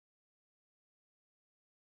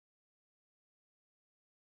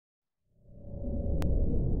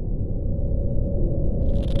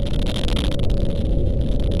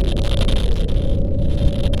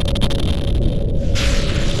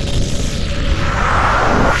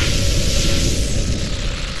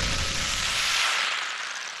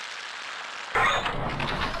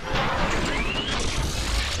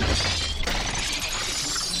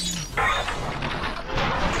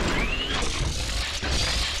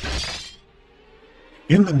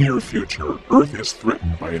In the near future, Earth is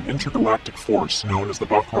threatened by an intergalactic force known as the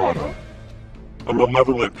Bakrata, a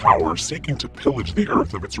malevolent power seeking to pillage the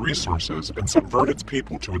Earth of its resources and subvert its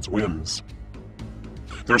people to its whims.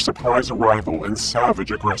 Their surprise arrival and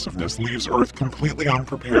savage aggressiveness leaves Earth completely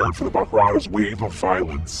unprepared for the Bakrata's wave of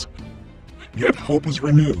violence. Yet hope is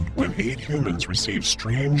renewed when 8 humans receive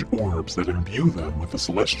strange orbs that imbue them with the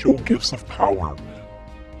celestial gifts of power.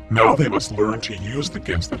 Now they must learn to use the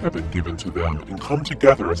gifts that have been given to them and come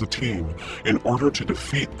together as a team in order to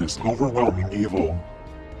defeat this overwhelming evil.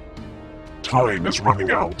 Time is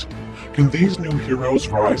running out. Can these new heroes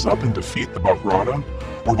rise up and defeat the Bakrata,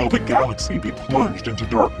 or will the galaxy be plunged into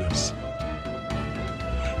darkness?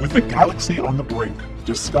 With the galaxy on the brink,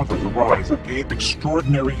 discover the rise of 8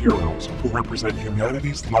 extraordinary heroes who represent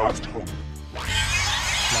humanity's last hope.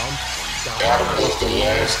 Adam was the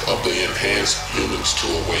last of the enhanced humans to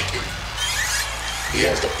awaken. He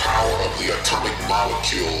has the power of the atomic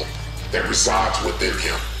molecule that resides within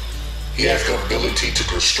him. He has the ability to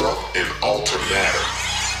construct and alter matter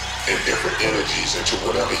and different energies into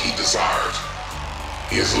whatever he desires.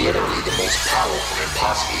 He is literally the most powerful and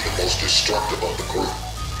possibly the most destructive of the group.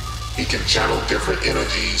 He can channel different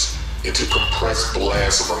energies into compressed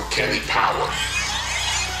blasts of uncanny power.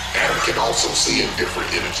 Adam can also see in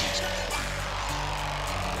different energies.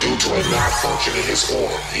 Due to a malfunction in his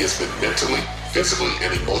orb, he has been mentally, physically, and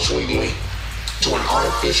emotionally linked to an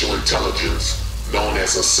artificial intelligence known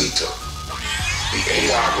as a CETA. The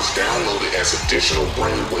AI was downloaded as additional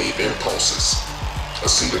brainwave impulses. A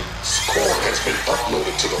CETA's core has been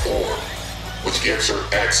uploaded to the orb, which gives her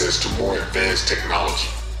access to more advanced technology.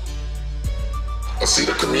 A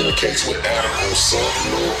CETA communicates with Adam on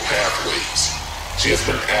sub-neural pathways. She has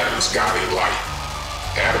been Adam's guiding light.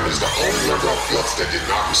 Adam is the only member of FLUX that did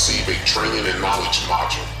not receive a training and knowledge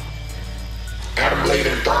module. Adam laid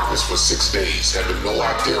in darkness for 6 days, having no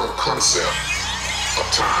idea or concept of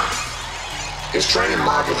time. His training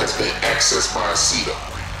module has been accessed by a CETA.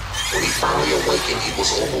 When he finally awakened, he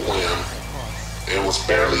was overwhelmed and was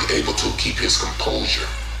barely able to keep his composure.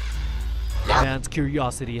 Man's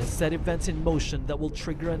curiosity has set events in motion that will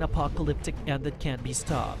trigger an apocalyptic end that can't be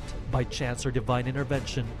stopped. By chance or divine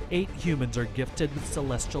intervention, 8 humans are gifted with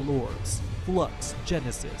celestial orbs. FLUX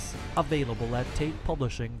Genesis, available at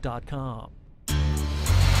tatepublishing.com.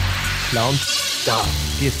 Launch Star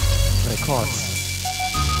Gift Records.